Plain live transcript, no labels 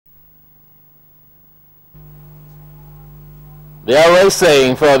They are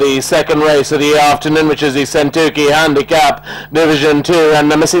racing for the second race of the afternoon, which is the SENTOUKI Handicap Division 2, and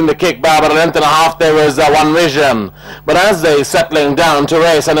missing the kick by about a length and a half. There was One Vision. But as they settling down to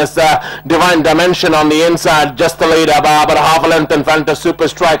race, and it's Divine Dimension on the inside, just the leader by about a half a length in front of Super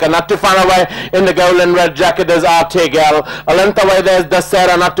Striker. Not too far away in the gold and red jacket is Artigal. A length away there's the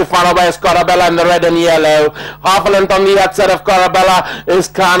Sarah. Not too far away is Corabella in the red and yellow. Half a length on the outside of Corabella is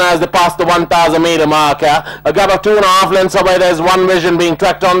Kana as they pass the 1,000 meter marker. A gap of 2.5 lengths away there's One Vision being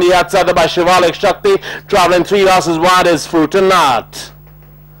tracked on the outside by Shivalik Shakti. Traveling 3 horses wide is Fruit and Nut.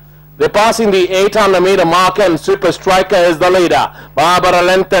 They're passing the 800 meter marker, and Super Striker is the leader. By about a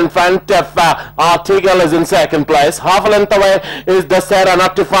length in front of Artigal is in second place. Half a length away is Desera.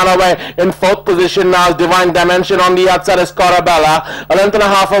 Not too far away in fourth position now is Divine Dimension. On the outside is Corabella. A length and a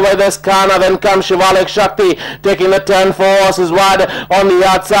half away there's Kana. Then comes Shivalik Shakti taking the turn. 4 horses wide on the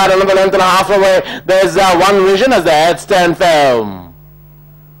outside. Another length and a half away there's One Vision as the heads stand firm.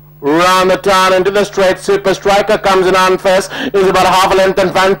 Round the turn into the straight, Super Striker comes in on first, is about a half a length in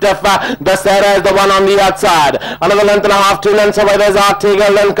front of Desera is the one on the outside. Another length and a half, 2 lengths away there's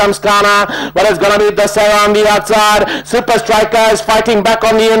Artigal, then comes Kana, but it's gonna be Desera on the outside. Super Striker is fighting back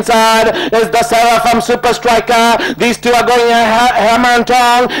on the inside, is Desera from Super Striker. These two are going hammer and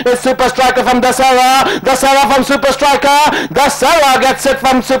tong. It's Super Striker from Desera, Desera from Super Striker. Desera gets it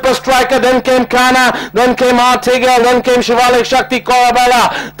from Super Striker, then came Kana, then came Artigal, then came Shivalik Shakti,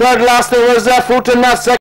 Corabella. Third last there was Fruit and Nut.